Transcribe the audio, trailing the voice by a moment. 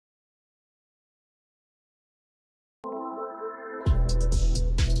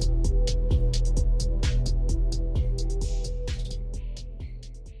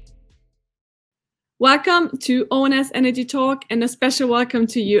Welcome to ONS Energy Talk, and a special welcome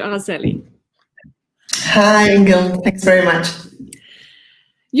to you, Araceli. Hi, Ingel. Thanks very much.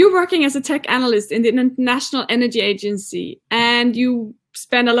 You're working as a tech analyst in the International Energy Agency, and you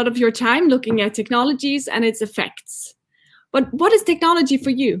spend a lot of your time looking at technologies and its effects. But what is technology for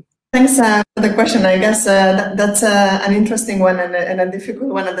you? Thanks for the question. I guess that's an interesting one and a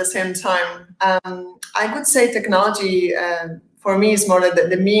difficult one at the same time. I would say technology, for me, is more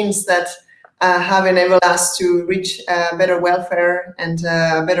the means that have enabled us to reach better welfare and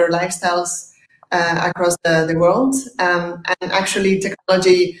better lifestyles across the world. And actually,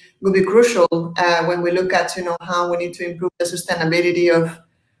 technology will be crucial when we look at how we need to improve the sustainability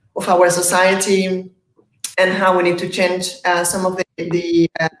of our society and how we need to change some of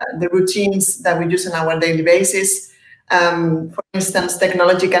the routines that we use on our daily basis. For instance,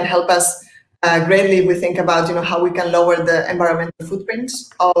 technology can help us greatly if we think about how we can lower the environmental footprint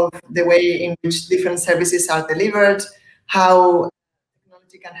of the way in which different services are delivered, how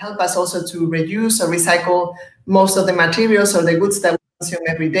technology can help us also to reduce or recycle most of the materials or the goods that we consume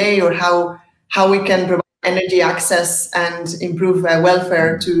every day, or how we can provide energy access and improve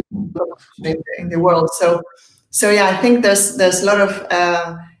welfare to in the world. So yeah, I think there's a lot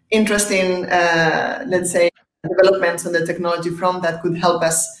of interesting, let's say, developments on the technology front that could help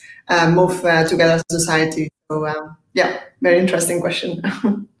us move together as a society. So yeah, very interesting question.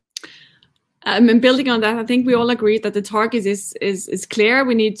 And building on that, I think we all agree that the target is clear.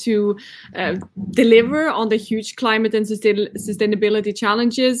 We need to deliver on the huge climate and sustainability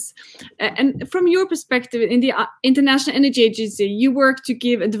challenges. And from your perspective, in the International Energy Agency, you work to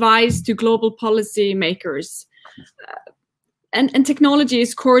give advice to global policy makers. And technology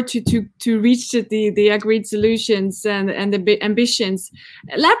is core to reach the agreed solutions and the ambitions.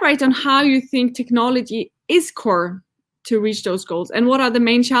 Elaborate on how you think technology is core to reach those goals, and what are the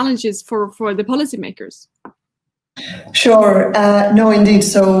main challenges for the policymakers? Sure. No, indeed.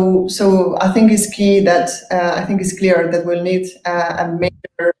 So I think it's key that I think it's clear that we'll need a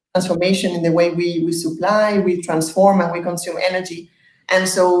major transformation in the way we supply, we transform, and we consume energy. And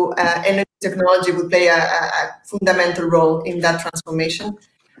so energy technology would play a fundamental role in that transformation.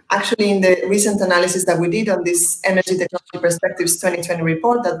 Actually, in the recent analysis that we did on this Energy Technology Perspectives 2020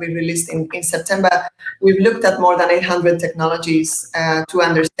 report that we released in September, we've looked at more than 800 technologies to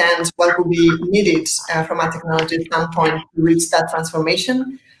understand what would be needed from a technology standpoint to reach that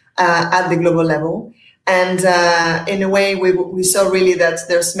transformation at the global level. And in a way, we saw really that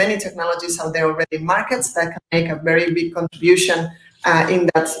there's many technologies out there already in markets that can make a very big contribution in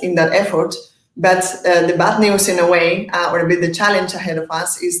that effort. But the bad news, in a way, or a bit the challenge ahead of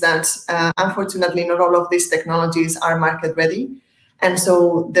us, is that unfortunately not all of these technologies are market ready. And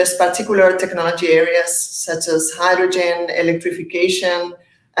so there's particular technology areas such as hydrogen, electrification,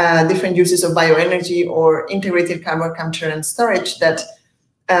 different uses of bioenergy, or integrated carbon capture and storage that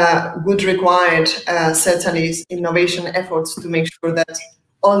would require certainly innovation efforts to make sure that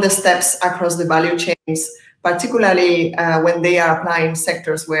all the steps across the value chains, particularly when they are applying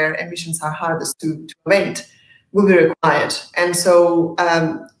sectors where emissions are hardest to abate, will be required. And so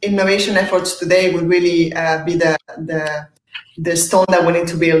innovation efforts today will really be the stone that we need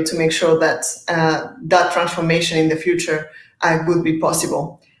to build to make sure that that transformation in the future would be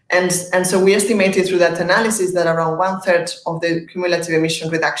possible. And so we estimated through that analysis that around 1/3 of the cumulative emission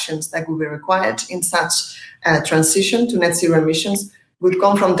reductions that will be required in such transition to net zero emissions would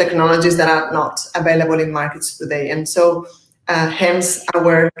come from technologies that are not available in markets today. And so hence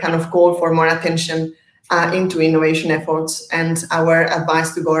our kind of call for more attention into innovation efforts and our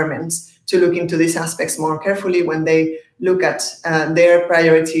advice to governments to look into these aspects more carefully when they look at their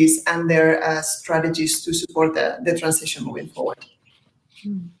priorities and their strategies to support the transition moving forward.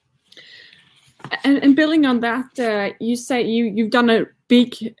 And building on that, you say you've done a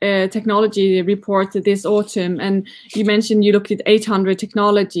big technology report this autumn, and you mentioned you looked at 800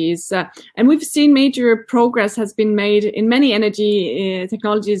 technologies, and we've seen major progress has been made in many energy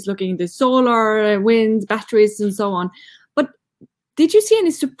technologies, looking at the solar, wind, batteries, and so on. But did you see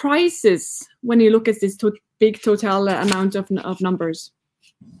any surprises when you look at this big total amount of numbers?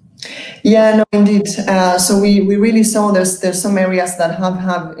 Yeah, no, indeed. So we really saw there's some areas that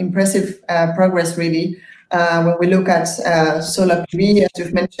have impressive progress, really. When we look at solar PV, as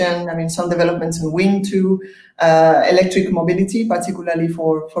you've mentioned, I mean, some developments in wind too, electric mobility, particularly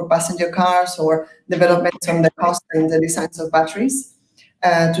for passenger cars, or developments on the cost and the designs of batteries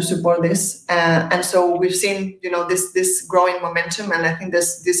to support this. And so we've seen, this growing momentum, and I think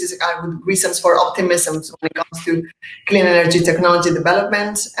this is reasons for optimism when it comes to clean energy technology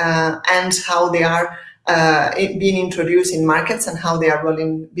development and how they are being introduced in markets and how they are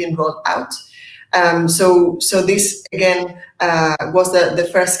being rolled out. So this again was the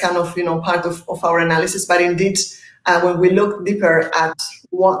first kind of part of our analysis. But indeed, when we look deeper at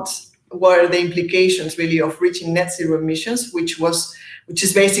what were the implications really of reaching net zero emissions, which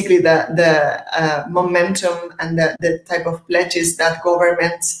is basically the momentum and the type of pledges that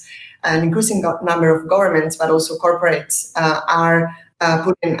governments, an increasing number of governments, but also corporates are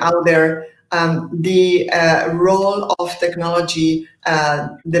putting out there. The role of technology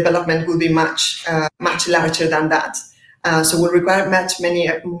development will be much larger than that. So will require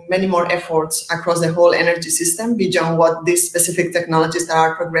many more efforts across the whole energy system beyond what these specific technologies that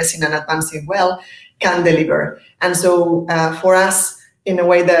are progressing and advancing well can deliver. And so for us, in a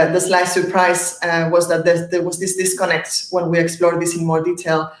way, the slight surprise was that there was this disconnect when we explored this in more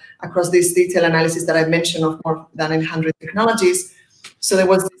detail across this detailed analysis that I mentioned of more than 100 technologies. So there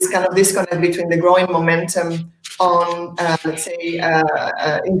was this kind of disconnect between the growing momentum on, let's say,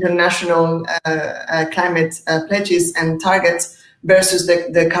 international climate pledges and targets versus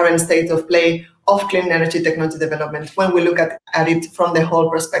the current state of play of clean energy technology development when we look at it from the whole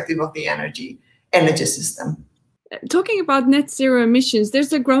perspective of the energy system. Talking about net zero emissions,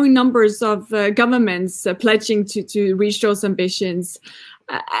 there's a growing numbers of governments pledging to reach those ambitions.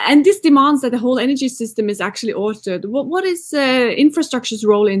 And this demands that the whole energy system is actually altered. What is infrastructure's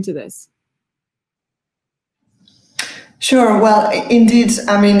role into this? Sure. Well, indeed,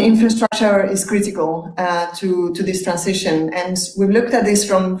 I mean, infrastructure is critical to this transition. And we've looked at this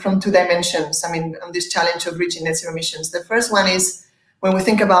from two dimensions, I mean, on this challenge of reaching net zero emissions. The first one is when we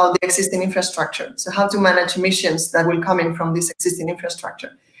think about the existing infrastructure. So how to manage emissions that will come in from this existing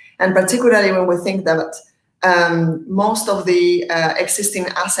infrastructure. And particularly when we think that most of the existing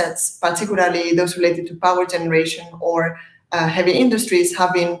assets, particularly those related to power generation or heavy industries,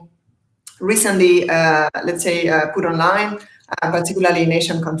 have been recently, let's say, put online, particularly in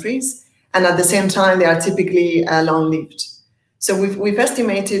Asian countries. And at the same time, they are typically long-lived. So we've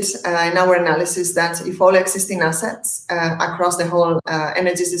estimated in our analysis that if all existing assets across the whole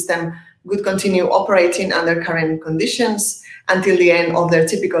energy system would continue operating under current conditions until the end of their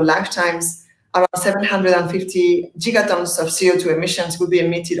typical lifetimes, around 750 gigatons of CO2 emissions will be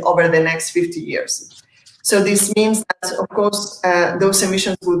emitted over the next 50 years. So this means that, of course, those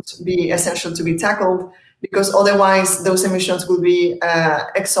emissions would be essential to be tackled, because otherwise those emissions will be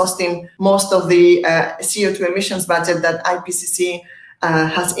exhausting most of the CO2 emissions budget that IPCC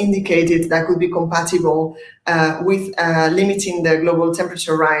has indicated that could be compatible with limiting the global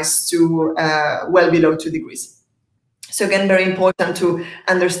temperature rise to well below 2 degrees. So again, very important to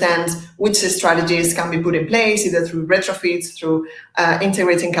understand which strategies can be put in place, either through retrofits, through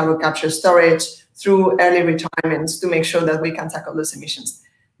integrating carbon capture storage, through early retirements, to make sure that we can tackle those emissions.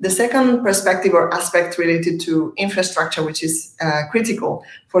 The second perspective or aspect related to infrastructure, which is critical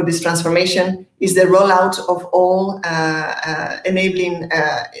for this transformation, is the rollout of all enabling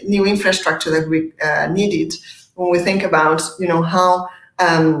new infrastructure that we needed when we think about, how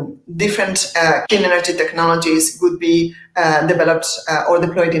different clean energy technologies would be developed or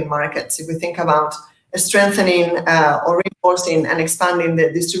deployed in markets. If we think about strengthening or reinforcing and expanding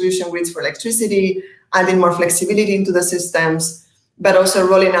the distribution grids for electricity, adding more flexibility into the systems, but also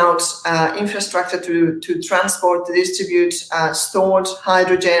rolling out infrastructure to transport, to distribute stored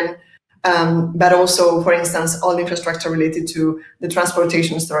hydrogen, but also, for instance, all infrastructure related to the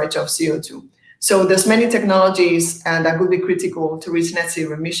transportation storage of CO2. So there's many technologies that would be critical to reach net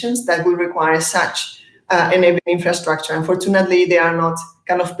zero emissions that will require such enabling infrastructure. Unfortunately, they are not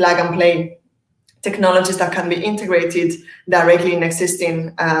kind of plug and play technologies that can be integrated directly in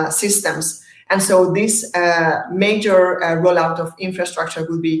existing systems. And so this major rollout of infrastructure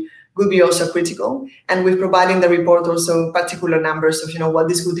would be also critical. And we've provided in the report also particular numbers of what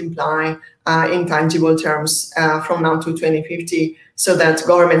this would imply in tangible terms from now to 2050, so that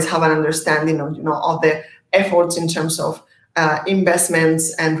governments have an understanding of of the efforts in terms of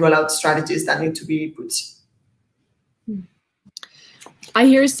investments and rollout strategies that need to be put. I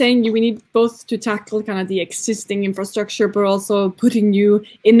hear you saying we need both to tackle kind of the existing infrastructure, but also putting new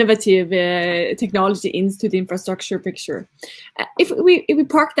innovative technology into the infrastructure picture. If we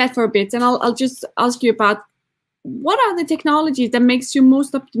park that for a bit, and I'll just ask you about what are the technologies that makes you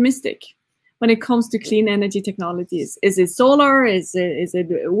most optimistic when it comes to clean energy technologies? Is it solar? Is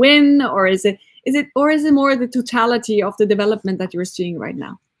it wind? Or is it more the totality of the development that you're seeing right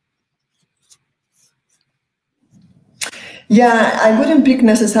now? Yeah, I wouldn't pick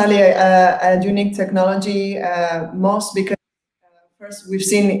necessarily a unique technology, most because first we've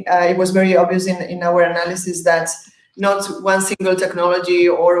seen it was very obvious in our analysis that not one single technology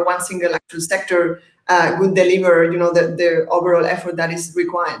or one single actual sector would deliver the overall effort that is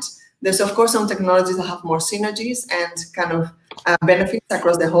required. There's of course some technologies that have more synergies and kind of benefits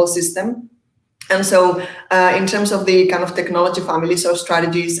across the whole system. And so in terms of the kind of technology families or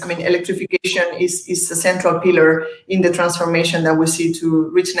strategies, I mean, electrification is a central pillar in the transformation that we see to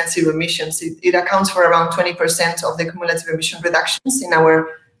reach net zero emissions. It accounts for around 20% of the cumulative emission reductions in our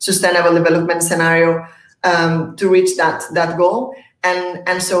sustainable development scenario to reach that goal.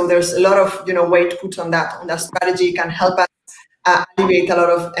 And so there's a lot of weight put on that. And that strategy can help us alleviate a lot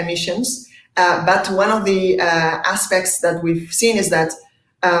of emissions. But one of the aspects that we've seen is that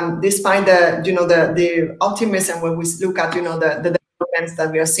despite the optimism when we look at the developments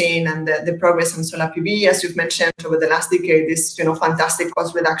that we are seeing and the progress in solar PV, as you've mentioned over the last decade, these fantastic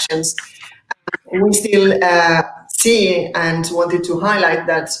cost reductions, we still see and wanted to highlight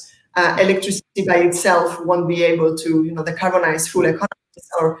that electricity by itself won't be able to decarbonize full economies,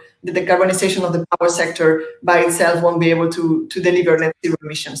 or the decarbonization of the power sector by itself won't be able to deliver net zero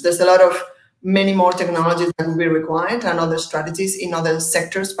emissions. There's a lot of many more technologies that will be required and other strategies in other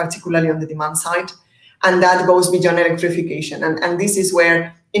sectors, particularly on the demand side. And that goes beyond electrification. And this is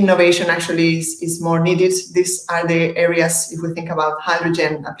where innovation actually is more needed. These are the areas, if we think about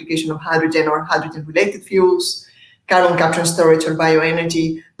hydrogen, application of hydrogen or hydrogen-related fuels, carbon capture and storage or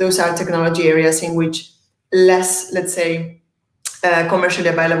bioenergy, those are technology areas in which less, let's say, commercially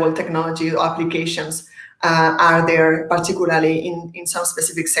available technology or applications are there, particularly in some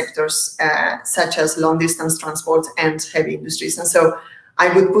specific sectors, such as long-distance transport and heavy industries. And so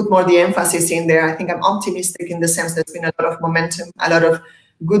I would put more the emphasis in there. I think I'm optimistic in the sense there's been a lot of momentum, a lot of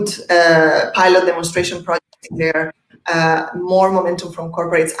good pilot demonstration projects in there, more momentum from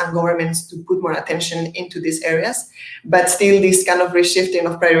corporates and governments to put more attention into these areas. But still, this kind of reshifting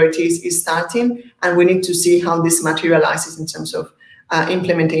of priorities is starting, and we need to see how this materializes in terms of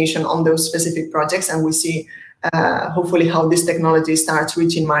implementation on those specific projects, and we see hopefully how this technology starts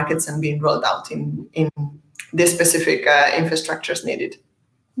reaching markets and being rolled out in the specific infrastructures needed.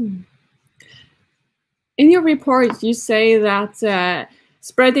 In your report, you say that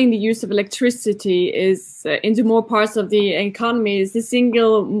spreading the use of electricity is into more parts of the economy is the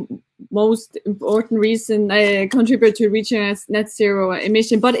single most important reason contribute to reaching a net zero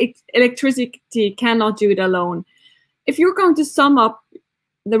emission, but electricity cannot do it alone. If you're going to sum up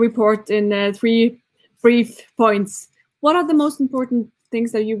the report in 3 brief points, what are the most important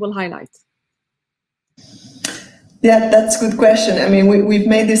things that you will highlight? Yeah, that's a good question. I mean, we've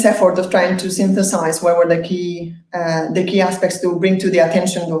made this effort of trying to synthesize what were the key aspects to bring to the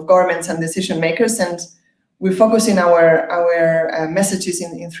attention of governments and decision makers, and we focus in our messages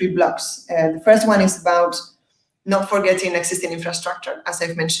in 3 blocks. The first one is about not forgetting existing infrastructure. As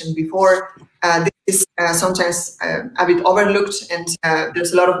I've mentioned before, this is sometimes a bit overlooked, and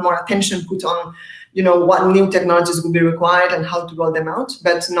there's a lot of more attention put on what new technologies will be required and how to roll them out,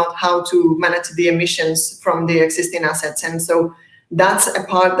 but not how to manage the emissions from the existing assets. And so that's a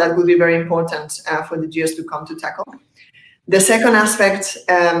part that will be very important for the years to come to tackle. The second aspect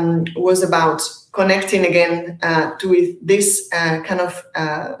was about connecting again to this kind of,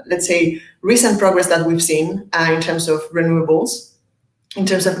 let's say, recent progress that we've seen in terms of renewables, in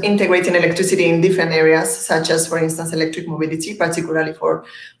terms of integrating electricity in different areas, such as, for instance, electric mobility, particularly for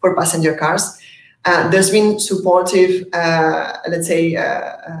passenger cars. There's been supportive, let's say,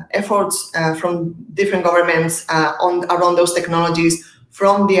 efforts from different governments around those technologies,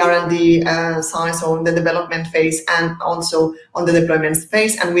 from the R&D side, so on the development phase, and also on the deployment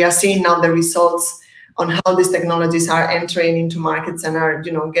phase. And we are seeing now the results on how these technologies are entering into markets and are,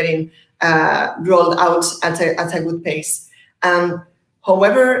 getting rolled out at a good pace.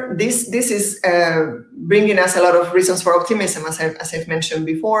 However, this is bringing us a lot of reasons for optimism, as I've mentioned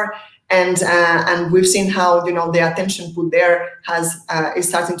before. And we've seen how the attention put there is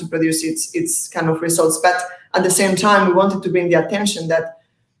starting to produce its kind of results. But at the same time, we wanted to bring the attention that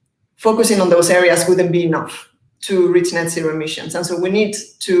focusing on those areas wouldn't be enough to reach net zero emissions. And so we need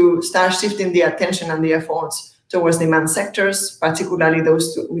to start shifting the attention and the efforts towards demand sectors, particularly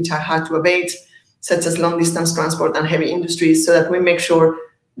those which are hard to abate, such as long distance transport and heavy industries, so that we make sure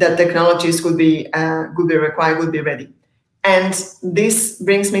that technologies would be required, would be ready. And this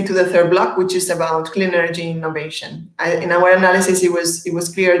brings me to the third block, which is about clean energy innovation. In our analysis, it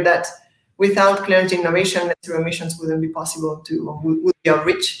was clear that without clean energy innovation, net zero emissions wouldn't be possible would be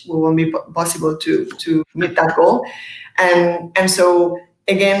outreach. It won't be possible to meet that goal. And so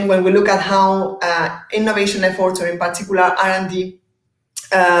again, when we look at how innovation efforts, or in particular R&D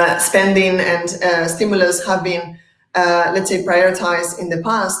spending and stimulus have been, let's say, prioritized in the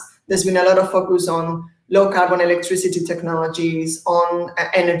past, there's been a lot of focus on low carbon electricity technologies, on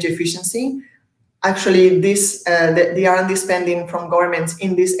energy efficiency. actually the R&D spending from governments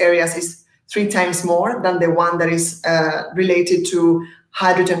in these areas is 3 times more than the one that is related to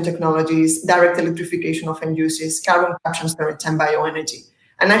hydrogen technologies, direct electrification of end uses, carbon capture and storage, and bioenergy.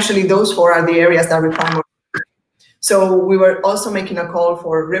 And actually those 4 are the areas that require more. So we were also making a call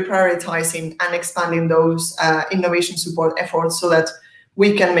for reprioritizing and expanding those innovation support efforts so that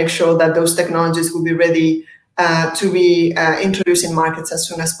we can make sure that those technologies will be ready to be introduced in markets as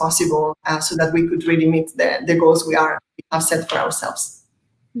soon as possible, so that we could really meet the goals we have set for ourselves.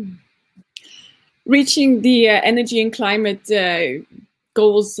 Reaching the energy and climate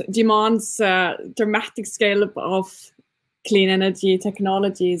goals demands a dramatic scale of clean energy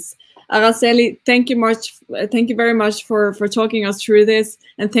technologies. Araceli, thank you very much for talking us through this,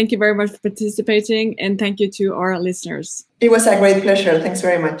 and thank you very much for participating, and thank you to our listeners. It was a great pleasure. Thanks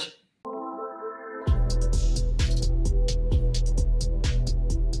very much.